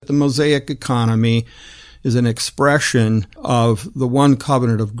the Mosaic economy is an expression of the one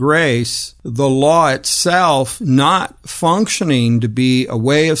covenant of grace, the law itself not functioning to be a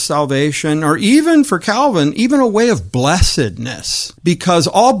way of salvation, or even for Calvin, even a way of blessedness, because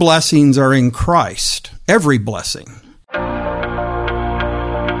all blessings are in Christ, every blessing.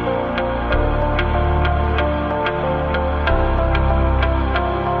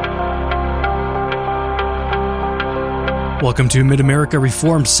 Welcome to Mid-America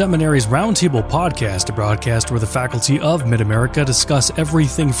Reformed Seminary's Roundtable Podcast, a broadcast where the faculty of Mid-America discuss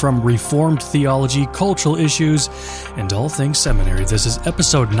everything from Reformed theology, cultural issues, and all things seminary. This is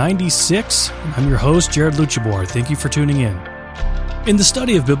episode 96. I'm your host, Jared Luchabor. Thank you for tuning in. In the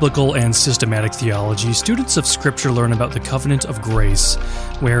study of biblical and systematic theology, students of Scripture learn about the covenant of grace,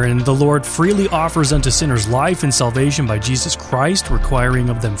 wherein the Lord freely offers unto sinners life and salvation by Jesus Christ, requiring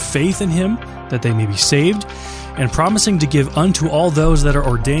of them faith in Him that they may be saved, and promising to give unto all those that are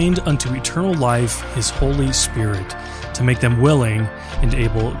ordained unto eternal life His Holy Spirit, to make them willing and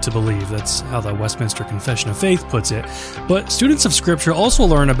able to believe. That's how the Westminster Confession of Faith puts it. But students of Scripture also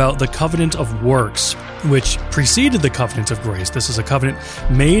learn about the covenant of works, which preceded the covenant of grace. This is a covenant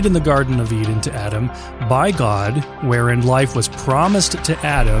made in the Garden of Eden to Adam by God, wherein life was promised to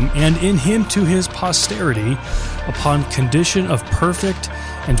Adam and in him to his posterity upon condition of perfect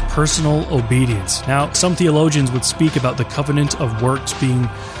and personal obedience. Now, some theologians would speak about the covenant of works being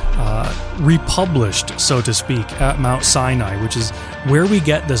republished, so to speak, at Mount Sinai, which is where we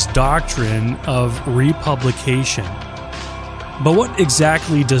get this doctrine of republication. But what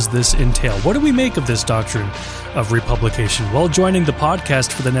exactly does this entail? What do we make of this doctrine of republication? Well, joining the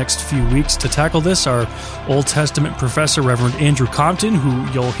podcast for the next few weeks to tackle this are Old Testament professor Reverend Andrew Compton,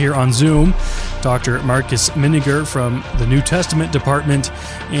 who you'll hear on Zoom, Dr. Marcus Miniger from the New Testament department,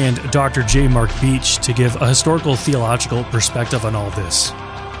 and Dr. J. Mark Beach to give a historical theological perspective on all this.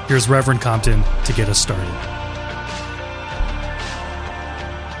 Here's Reverend Compton to get us started.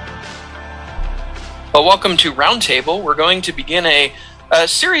 Well, welcome to Roundtable. We're going to begin a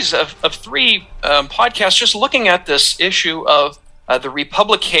series of three podcasts just looking at this issue of the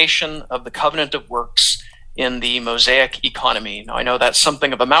republication of the covenant of works in the Mosaic economy. Now, I know that's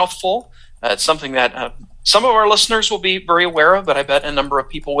something of a mouthful. It's something that some of our listeners will be very aware of, but I bet a number of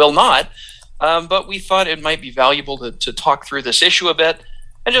people will not. But we thought it might be valuable to talk through this issue a bit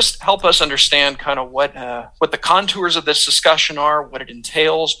and just help us understand kind of what the contours of this discussion are, what it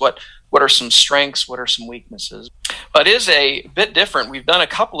entails, what are some strengths, what are some weaknesses. But it is a bit different. We've done a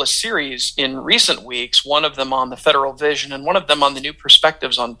couple of series in recent weeks, one of them on the federal vision and one of them on the new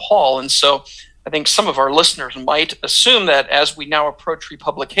perspectives on Paul. And so I think some of our listeners might assume that as we now approach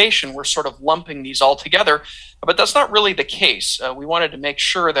republication, we're sort of lumping these all together, but that's not really the case. We wanted to make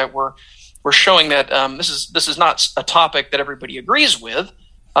sure that we're showing that this is not a topic that everybody agrees with,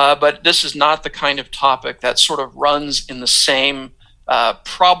 but this is not the kind of topic that sort of runs in the same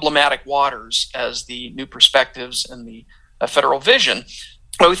problematic waters as the new perspectives and the federal vision.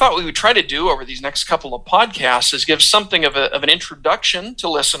 What we thought we would try to do over these next couple of podcasts is give something of an introduction to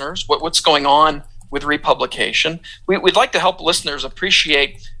listeners, what's going on with republication. We'd like to help listeners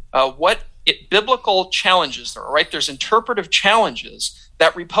appreciate what biblical challenges there are, right? There's interpretive challenges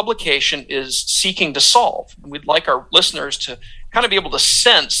that republication is seeking to solve. And we'd like our listeners to kind of be able to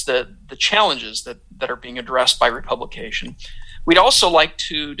sense the challenges that are being addressed by republication. We'd also like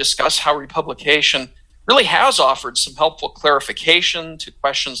to discuss how republication really has offered some helpful clarification to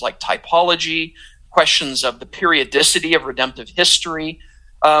questions like typology, questions of the periodicity of redemptive history.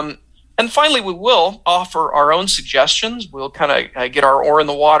 And finally, we will offer our own suggestions. We'll kind of get our oar in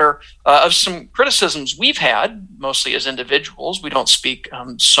the water of some criticisms we've had, mostly as individuals. We don't speak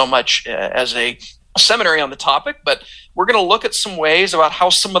so much as a seminary on the topic, but we're going to look at some ways about how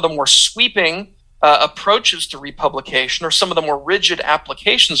some of the more sweeping approaches to republication or some of the more rigid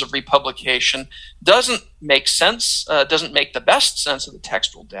applications of republication doesn't make sense, doesn't make the best sense of the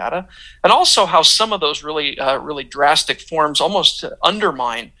textual data, and also how some of those really drastic forms almost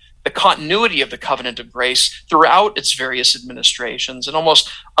undermine the continuity of the covenant of grace throughout its various administrations and almost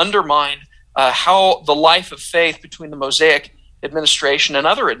undermine how the life of faith between the Mosaic administration and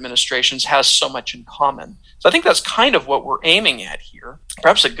other administrations has so much in common. So I think that's kind of what we're aiming at here.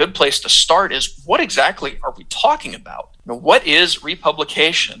 Perhaps a good place to start is, what exactly are we talking about? What is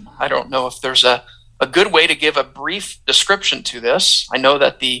republication? I don't know if there's a good way to give a brief description to this. I know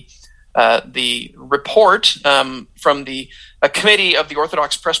that the report from the Committee of the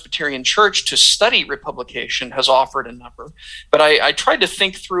Orthodox Presbyterian Church to study republication has offered a number. But I tried to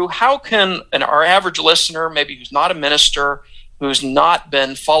think through how can our average listener, maybe who's not a minister, who's not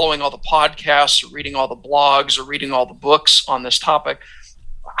been following all the podcasts or reading all the blogs or reading all the books on this topic,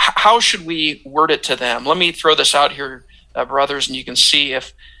 how should we word it to them? Let me throw this out here, brothers, and you can see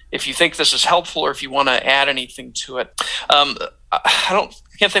if you think this is helpful or if you want to add anything to it. I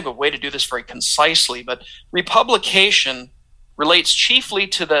can't think of a way to do this very concisely, but republication relates chiefly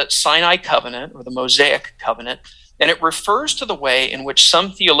to the Sinai covenant or the Mosaic covenant, and it refers to the way in which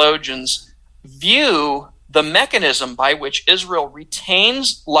some theologians view the mechanism by which Israel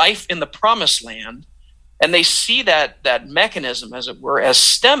retains life in the promised land, and they see that mechanism, as it were, as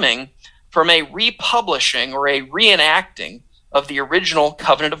stemming from a republishing or a reenacting of the original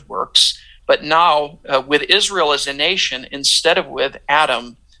covenant of works, but now with Israel as a nation instead of with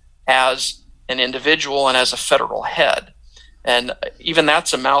Adam as an individual and as a federal head. And even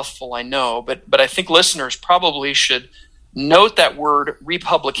that's a mouthful, I know, but I think listeners probably should note that word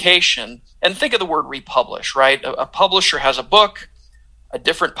republication and think of the word republish, right? A publisher has a book, a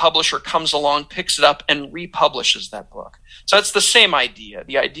different publisher comes along, picks it up, and republishes that book. So that's the same idea.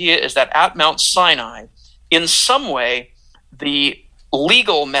 The idea is that at Mount Sinai, in some way, the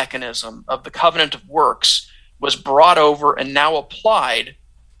legal mechanism of the covenant of works was brought over and now applied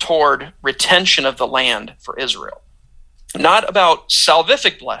toward retention of the land for Israel. Not about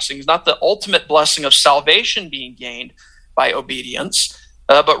salvific blessings, not the ultimate blessing of salvation being gained by obedience,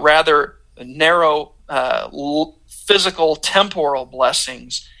 but rather narrow physical, temporal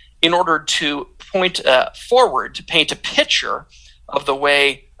blessings in order to point forward, to paint a picture of the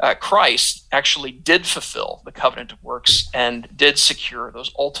way Christ actually did fulfill the covenant of works and did secure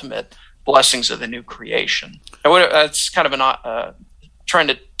those ultimate blessings of the new creation. That's kind of trying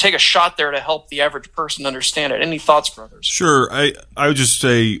to take a shot there to help the average person understand it. Any thoughts, brothers? Sure. I would just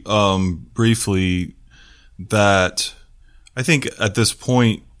say briefly that I think at this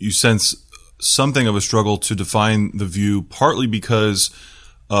point you sense something of a struggle to define the view, partly because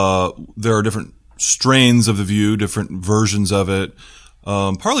there are different strains of the view, different versions of it,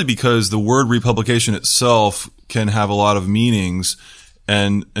 partly because the word republication itself can have a lot of meanings.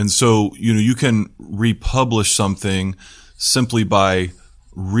 And so, you can republish something simply by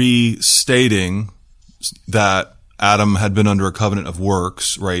restating that Adam had been under a covenant of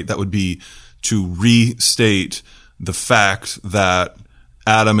works, right? That would be to restate the fact that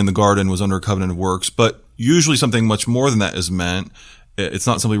Adam in the garden was under a covenant of works, but usually something much more than that is meant. It's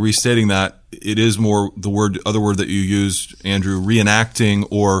not simply restating that. It is more the other word that you used, Andrew, reenacting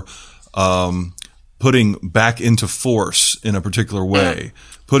or putting back into force in a particular way,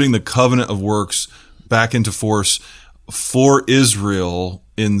 putting the covenant of works back into force for Israel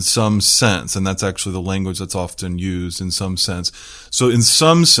in some sense. And that's actually the language that's often used, in some sense. So in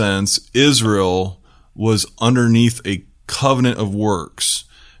some sense, Israel was underneath a covenant of works.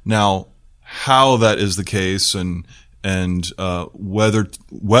 Now, how that is the case and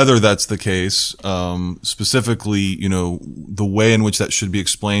whether that's the case, specifically, the way in which that should be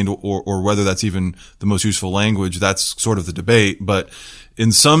explained or whether that's even the most useful language, that's sort of the debate. But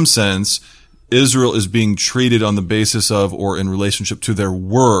in some sense, Israel is being treated on the basis of or in relationship to their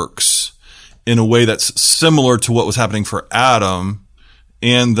works in a way that's similar to what was happening for Adam,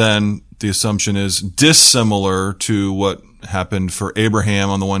 and then the assumption is dissimilar to what happened for Abraham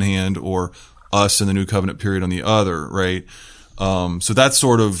on the one hand or us in the New Covenant period on the other, right? So that's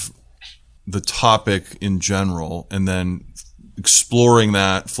sort of the topic in general, and then exploring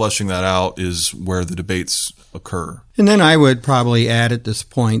that, fleshing that out is where the debates occur. And then I would probably add at this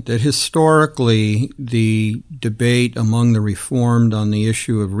point that historically the debate among the Reformed on the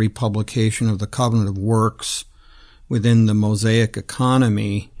issue of republication of the covenant of works within the Mosaic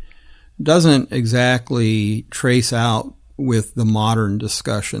economy doesn't exactly trace out with the modern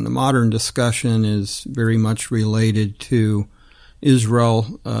discussion. The modern discussion is very much related to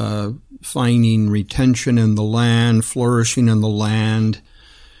Israel finding retention in the land, flourishing in the land,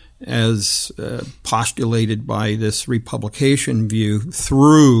 as postulated by this republication view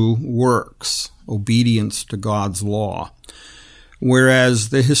through works, obedience to God's law. Whereas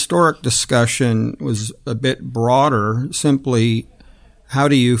the historic discussion was a bit broader, simply how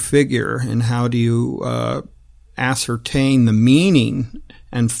do you figure and how do you ascertain the meaning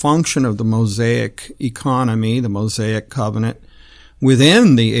and function of the Mosaic economy, the Mosaic covenant,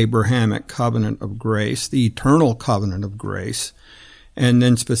 within the Abrahamic covenant of grace, the eternal covenant of grace, and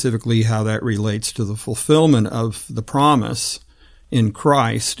then specifically how that relates to the fulfillment of the promise in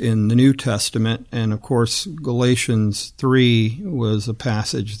Christ in the New Testament. And of course, Galatians 3 was a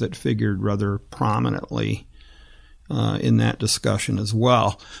passage that figured rather prominently in that discussion as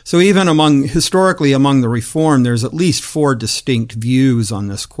well. So even historically among the Reformed, there's at least 4 distinct views on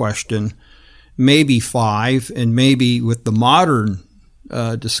this question, maybe 5, and maybe with the modern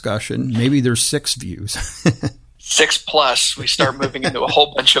discussion, maybe there's 6 views. 6+, we start moving into a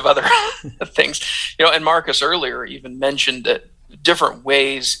whole bunch of other things. And Marcus earlier even mentioned that different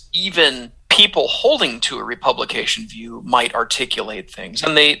ways even people holding to a republication view might articulate things.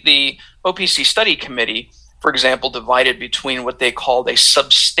 And the OPC Study Committee, for example, divided between what they called a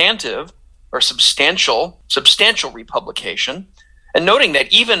substantive or substantial republication, and noting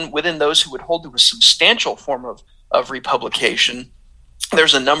that even within those who would hold to a substantial form of republication,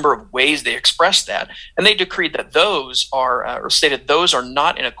 there's a number of ways they express that. And they decreed that those are, or stated those are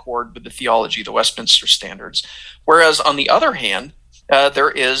not in accord with the theology of the Westminster Standards. Whereas on the other hand,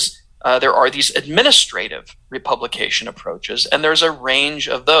 there are these administrative republication approaches, and there's a range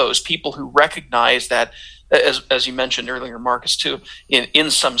of those people who recognize that, as you mentioned earlier, Marcus, too, in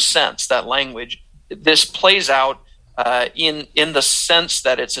some sense, that language, this plays out in the sense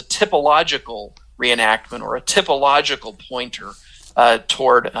that it's a typological reenactment or a typological pointer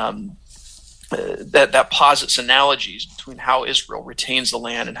toward that posits analogies between how Israel retains the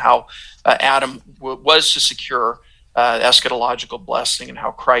land and how Adam was to secure eschatological blessing and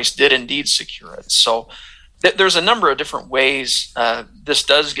how Christ did indeed secure it. So there's a number of different ways this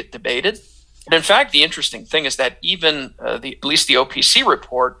does get debated. And in fact, the interesting thing is that even at least the OPC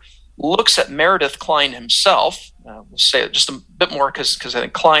report looks at Meredith Kline himself. We'll say it just a bit more because I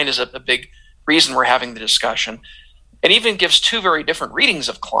think Kline is a big reason we're having the discussion. And even gives two very different readings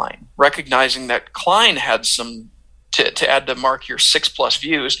of Kline, recognizing that Kline had some, to add to Mark your 6+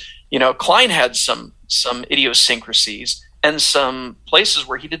 views, Kline had some idiosyncrasies and some places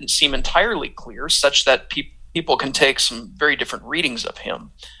where he didn't seem entirely clear, such that people can take some very different readings of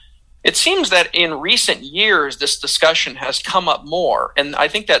him. It seems that in recent years, this discussion has come up more, and I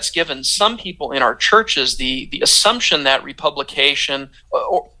think that's given some people in our churches the assumption that republication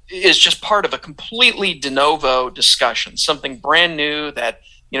is just part of a completely de novo discussion, something brand new that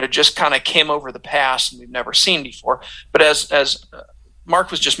just kind of came over the past and we've never seen before. But as Mark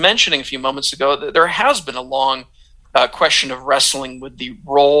was just mentioning a few moments ago, there has been a long question of wrestling with the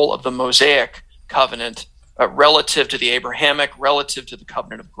role of the Mosaic covenant relative to the Abrahamic, relative to the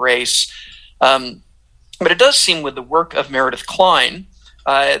covenant of grace. But it does seem with the work of Meredith Kline,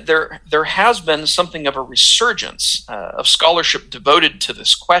 there has been something of a resurgence of scholarship devoted to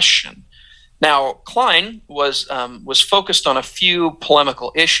this question. Now, Kline was focused on a few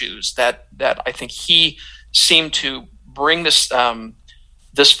polemical issues that I think he seemed to bring this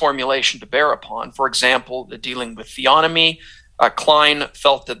formulation to bear upon. For example, the dealing with theonomy. Kline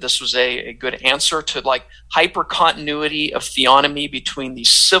felt that this was a good answer to hypercontinuity of theonomy between the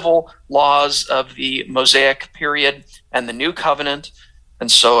civil laws of the Mosaic period and the New Covenant. And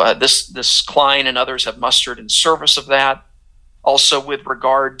so this Kline and others have mustered in service of that. Also with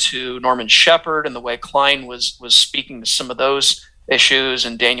regard to Norman Shepherd and the way Kline was speaking to some of those issues,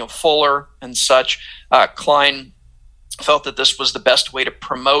 and Daniel Fuller and such, Kline felt that this was the best way to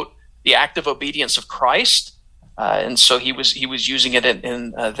promote the active obedience of Christ. And so he was using it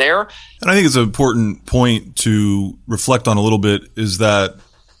in there. And I think it's an important point to reflect on a little bit is that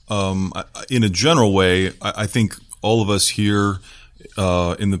in a general way, I think all of us here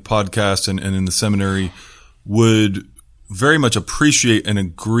in the podcast and in the seminary would very much appreciate and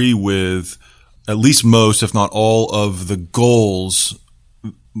agree with at least most, if not all, of the goals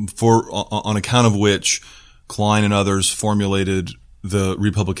on account of which Kline and others formulated the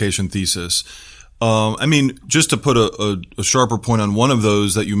republication thesis. Just to put a sharper point on one of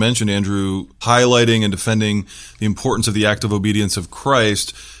those that you mentioned, Andrew, highlighting and defending the importance of the active obedience of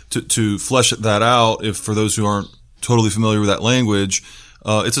Christ, to flesh that out, if for those who aren't totally familiar with that language,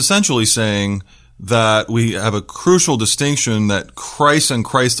 it's essentially saying that we have a crucial distinction that Christ and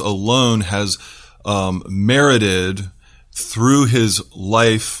Christ alone has merited through his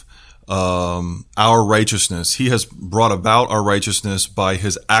life our righteousness. He has brought about our righteousness by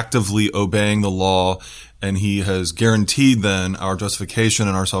his actively obeying the law, and he has guaranteed then our justification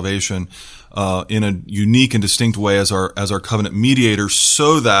and our salvation in a unique and distinct way as our covenant mediator,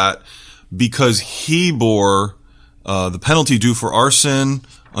 so that because he bore the penalty due for our sin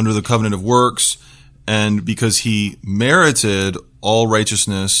under the covenant of works, and because he merited all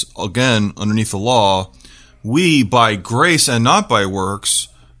righteousness, again, underneath the law, we, by grace and not by works,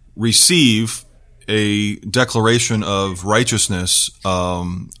 receive a declaration of righteousness.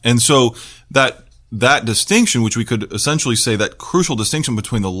 And so that distinction, which we could essentially say that crucial distinction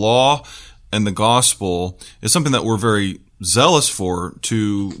between the law and the gospel, is something that we're very zealous for,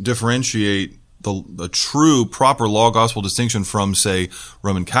 to differentiate the true proper law-gospel distinction from, say,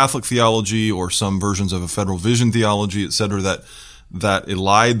 Roman Catholic theology or some versions of a federal vision theology, et cetera, that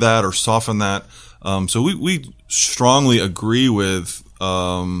elide that or soften that. So we strongly agree with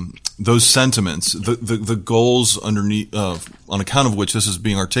those sentiments, the goals underneath, on account of which this is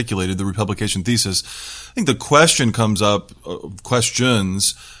being articulated, the republication thesis, I think the question comes up,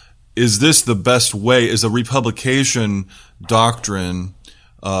 questions, is this the best way? Is the republication doctrine,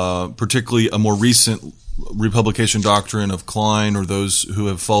 particularly a more recent republication doctrine of Klein or those who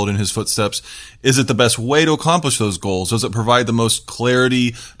have followed in his footsteps, is it the best way to accomplish those goals? Does it provide the most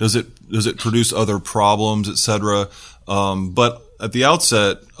clarity? Does it produce other problems, etc.? But at the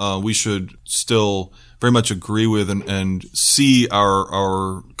outset, we should still very much agree with and see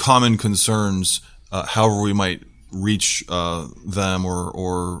our common concerns, however we might reach them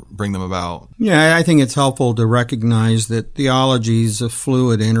or bring them about. Yeah, I think it's helpful to recognize that theology is a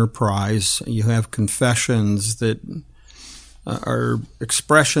fluid enterprise. You have confessions that are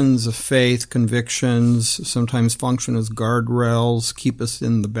expressions of faith, convictions, sometimes function as guardrails, keep us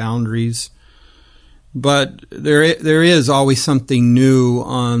in the boundaries. But there is always something new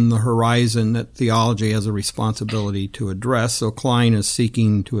on the horizon that theology has a responsibility to address. So Klein is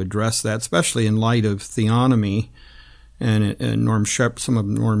seeking to address that, especially in light of theonomy and some of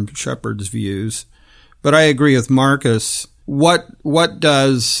Norm Shepard's views. But I agree with Marcus. What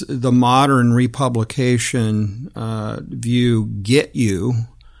does the modern republication view get you?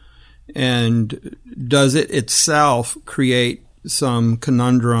 And does it itself create some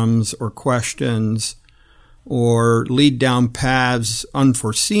conundrums or questions or lead down paths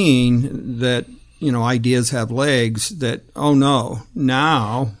unforeseen that, ideas have legs that, oh no,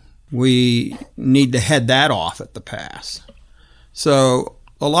 now we need to head that off at the pass. So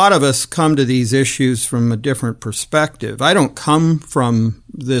a lot of us come to these issues from a different perspective. I don't come to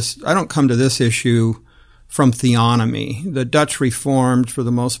this issue from theonomy. The Dutch Reformed, for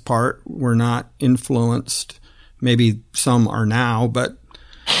the most part, were not influenced. Maybe some are now, but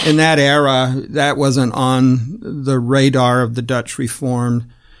in that era, that wasn't on the radar of the Dutch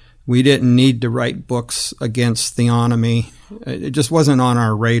Reformed. We didn't need to write books against theonomy. It just wasn't on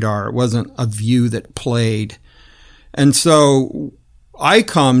our radar. It wasn't a view that played. And so I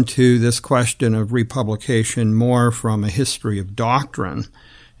come to this question of republication more from a history of doctrine.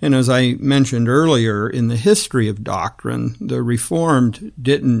 And as I mentioned earlier, in the history of doctrine, the Reformed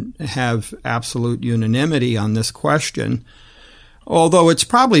didn't have absolute unanimity on this question, although it's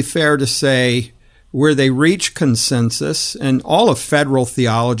probably fair to say where they reached consensus, and all of federal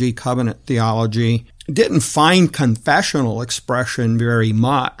theology, covenant theology, didn't find confessional expression very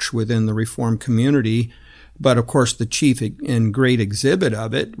much within the Reformed community. But of course, the chief and great exhibit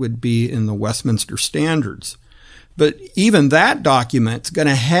of it would be in the Westminster Standards. But even that document's going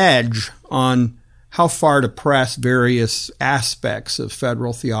to hedge on how far to press various aspects of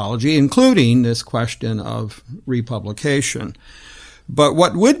federal theology, including this question of republication. But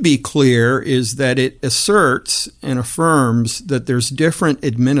what would be clear is that it asserts and affirms that there's different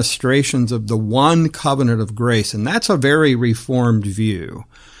administrations of the one covenant of grace, and that's a very Reformed view,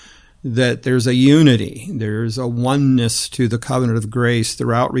 that there's a unity, there's a oneness to the covenant of grace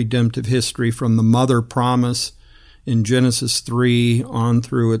throughout redemptive history, from the mother promise in Genesis 3 on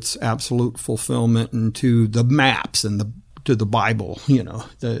through its absolute fulfillment and to the maps and to the Bible,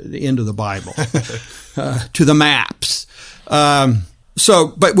 the end of the Bible, to the maps.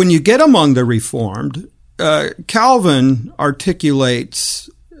 But when you get among the Reformed, Calvin articulates,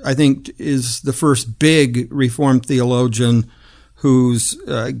 I think, is the first big Reformed theologian who's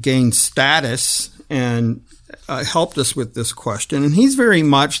gained status and helped us with this question. And he's very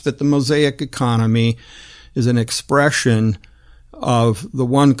much that the Mosaic economy is an expression of the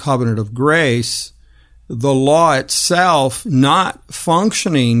one covenant of grace, the law itself not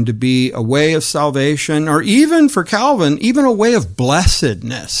functioning to be a way of salvation, or even for Calvin, even a way of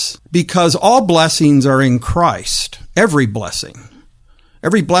blessedness, because all blessings are in Christ. Every blessing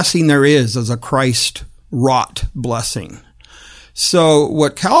there is a Christ-wrought blessing. So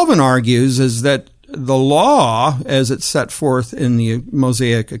what Calvin argues is that the law, as it's set forth in the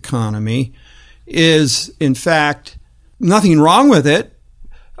Mosaic economy, is in fact nothing wrong with it.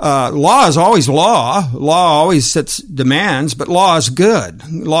 Law is always law. Law always sets demands, but law is good.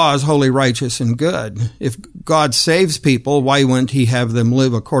 Law is holy, righteous, and good. If God saves people, why wouldn't he have them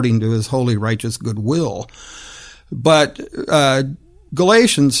live according to his holy, righteous, good will? But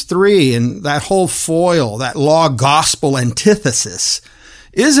Galatians 3 and that whole foil, that law-gospel antithesis,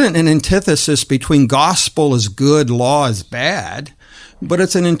 isn't an antithesis between gospel is good, law is bad, but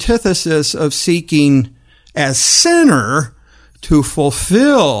it's an antithesis of seeking as sinner to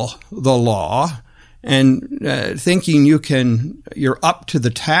fulfill the law and thinking you're up to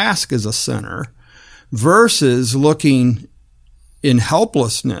the task as a sinner, versus looking in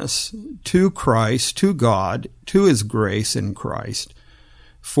helplessness to Christ, to God, to his grace in Christ,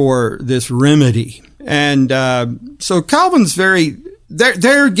 for this remedy. And so Calvin's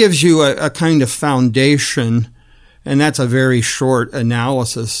there gives you a kind of foundation, and that's a very short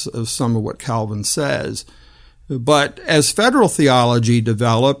analysis of some of what Calvin says. But as federal theology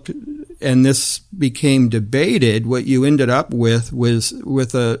developed and this became debated, what you ended up with was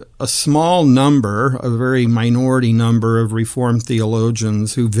with a small number, a very minority number of Reformed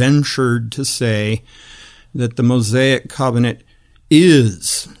theologians who ventured to say that the Mosaic covenant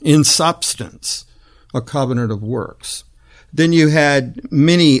is, in substance, a covenant of works. Then you had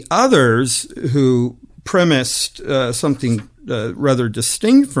many others who premised something rather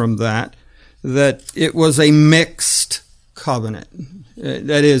distinct from that it was a mixed covenant.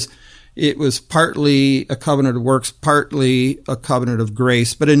 That is, it was partly a covenant of works, partly a covenant of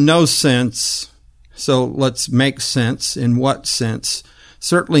grace, but in no sense, so let's make sense, in what sense?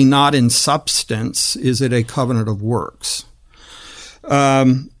 Certainly not in substance is it a covenant of works.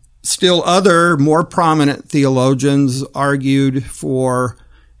 Still other more prominent theologians argued for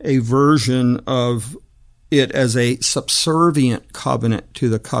a version of it as a subservient covenant to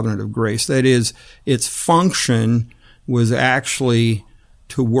the covenant of grace. That is, its function was actually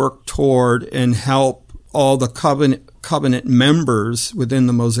to work toward and help all the covenant members within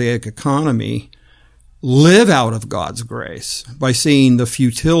the Mosaic economy live out of God's grace by seeing the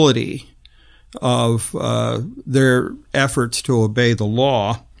futility of their efforts to obey the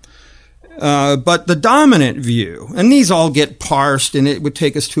law. But the dominant view, and these all get parsed, and it would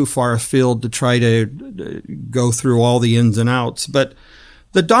take us too far afield to try to go through all the ins and outs, but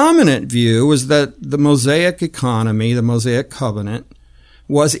the dominant view is that the Mosaic economy, the Mosaic covenant,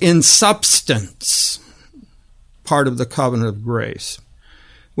 was in substance part of the covenant of grace.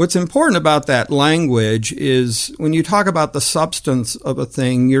 What's important about that language is when you talk about the substance of a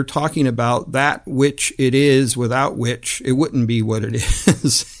thing, you're talking about that which it is, without which it wouldn't be what it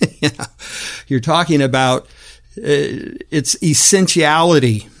is. You're talking about its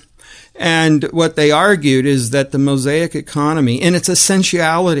essentiality. And what they argued is that the Mosaic economy, in its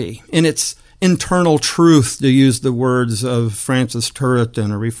essentiality, in its internal truth, to use the words of Francis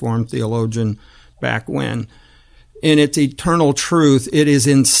Turretin, a Reformed theologian back when, in its eternal truth, it is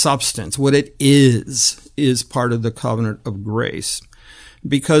in substance. What it is part of the covenant of grace.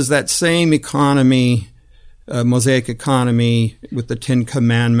 Because that same economy, Mosaic economy, with the Ten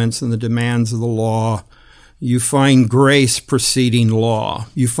Commandments and the demands of the law, you find grace preceding law.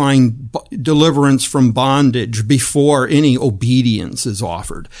 You find deliverance from bondage before any obedience is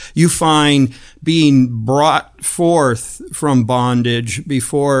offered. You find being brought forth from bondage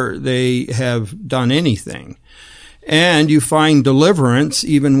before they have done anything. And you find deliverance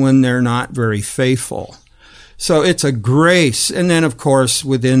even when they're not very faithful. So it's a grace. And then, of course,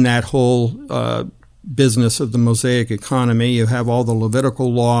 within that whole business of the Mosaic economy, you have all the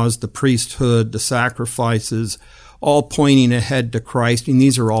Levitical laws, the priesthood, the sacrifices, all pointing ahead to Christ. And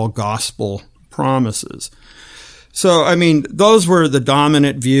these are all gospel promises. So, I mean, those were the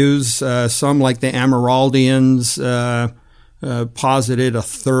dominant views. Some, like the Amyraldians, posited a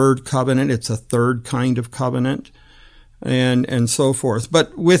third covenant. It's a third kind of covenant. And so forth.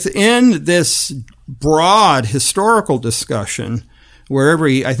 But within this broad historical discussion, where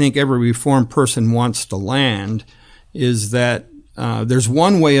I think every Reformed person wants to land, is that there's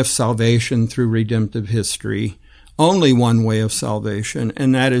one way of salvation through redemptive history, only one way of salvation,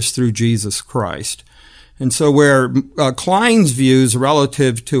 and that is through Jesus Christ. And so where Klein's views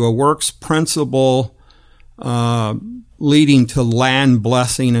relative to a works principle leading to land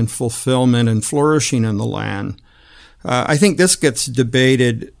blessing and fulfillment and flourishing in the land, I think this gets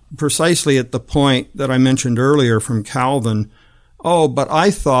debated precisely at the point that I mentioned earlier from Calvin. Oh, but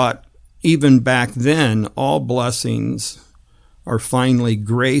I thought even back then all blessings are finally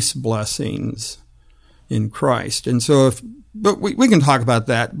grace blessings in Christ. And so but we can talk about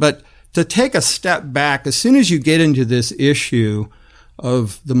that. But to take a step back, as soon as you get into this issue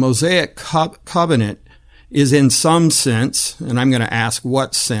of the Mosaic covenant is in some sense, and I'm going to ask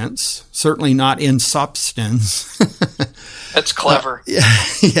what sense, certainly not in substance. That's clever.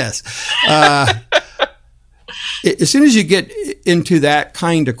 Yes. As soon as you get into that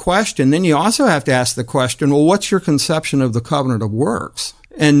kind of question, then you also have to ask the question, well, what's your conception of the covenant of works?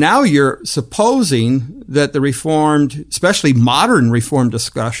 And now you're supposing that the Reformed, especially modern Reformed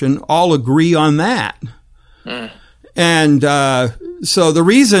discussion, all agree on that. And so the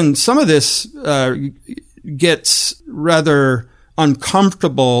reason some of this gets rather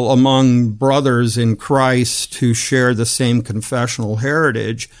uncomfortable among brothers in Christ who share the same confessional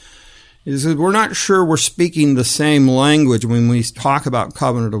heritage is that we're not sure we're speaking the same language when we talk about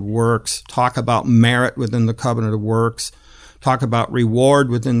covenant of works, talk about merit within the covenant of works, talk about reward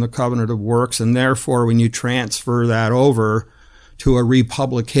within the covenant of works, and therefore when you transfer that over to a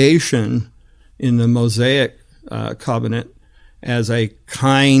republication in the Mosaic covenant as a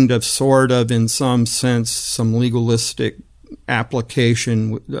kind of, sort of, in some sense, some legalistic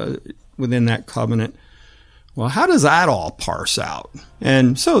application within that covenant. Well, how does that all parse out?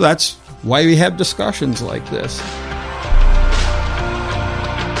 And so that's why we have discussions like this.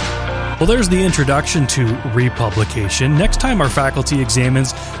 Well, there's the introduction to republication. Next time our faculty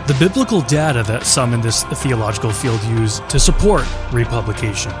examines the biblical data that some in this theological field use to support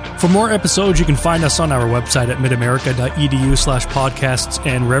republication. For more episodes, you can find us on our website at midamerica.edu/podcasts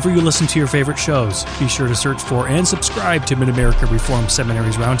and wherever you listen to your favorite shows. Be sure to search for and subscribe to Mid-America Reformed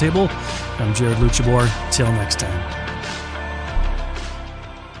Seminary's Roundtable. I'm Jared Luchabor. Till next time.